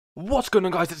What's going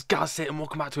on, guys? It's Gaz here and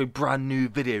welcome back to a brand new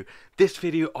video. This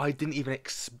video I didn't even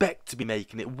expect to be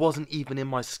making. It wasn't even in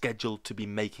my schedule to be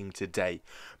making today.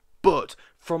 But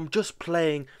from just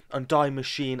playing on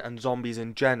Maschine and zombies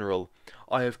in general,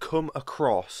 I have come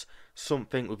across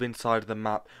something with inside of the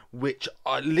map which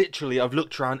I've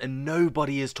looked around and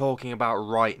nobody is talking about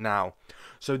right now.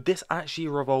 So this actually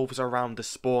revolves around the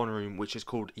spawn room, which is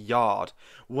called Yard.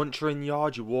 Once you're in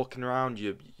Yard, you're walking around,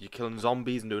 you're killing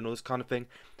zombies and doing all this kind of thing.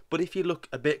 But if you look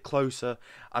a bit closer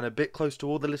and a bit close to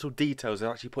all the little details they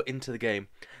actually put into the game,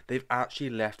 they've actually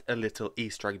left a little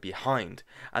Easter egg behind.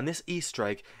 And this Easter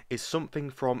egg is something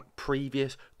from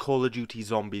previous Call of Duty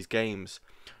Zombies games.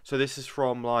 So this is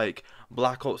from like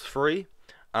Black Ops 3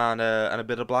 and a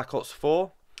bit of Black Ops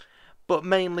 4, but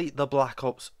mainly the Black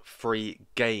Ops 3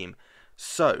 game.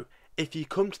 So if you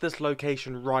come to this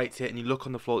location right here and you look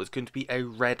on the floor, there's going to be a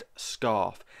red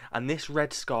scarf. And this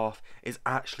red scarf is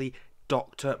actually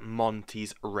Dr.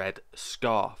 Monty's red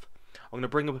scarf. I'm going to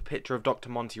bring up a picture of Dr.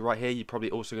 Monty right here. You're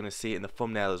probably also going to see it in the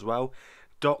thumbnail as well.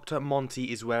 Dr. Monty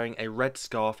is wearing a red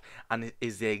scarf, and it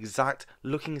is the exact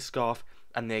looking scarf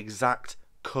and the exact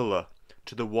colour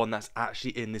to the one that's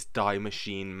actually in this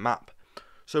Maschine map.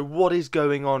 So what is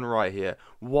going on right here?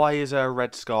 Why is there a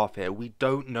red scarf here? We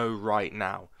don't know right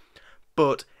now.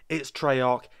 But it's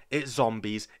Treyarch, it's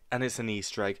zombies, and it's an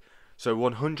Easter egg. So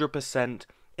 100%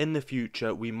 in the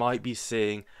future we might be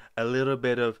seeing a little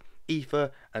bit of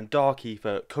Ether and Dark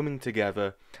Ether coming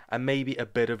together, and maybe a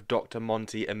bit of Dr.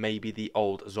 Monty and maybe the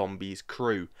old zombies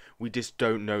crew. We just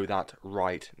don't know that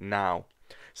right now.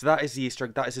 So that is the Easter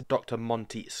egg. That is a Dr.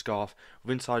 Monty scarf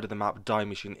with inside of the map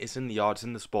Maschine. It's in the yard, it's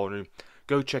in the spawn room.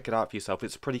 Go check it out for yourself.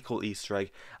 It's a pretty cool Easter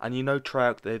egg. And you know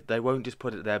Treyarch, they won't just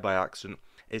put it there by accident.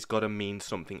 It's got to mean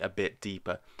something a bit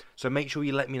deeper. So make sure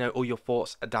you let me know all your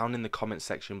thoughts down in the comment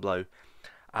section below.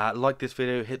 Like this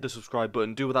video, hit the subscribe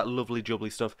button, do all that lovely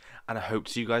jubbly stuff, and I hope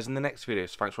to see you guys in the next video.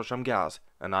 So thanks for watching. I'm Gaz,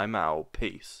 and I'm out.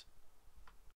 Peace.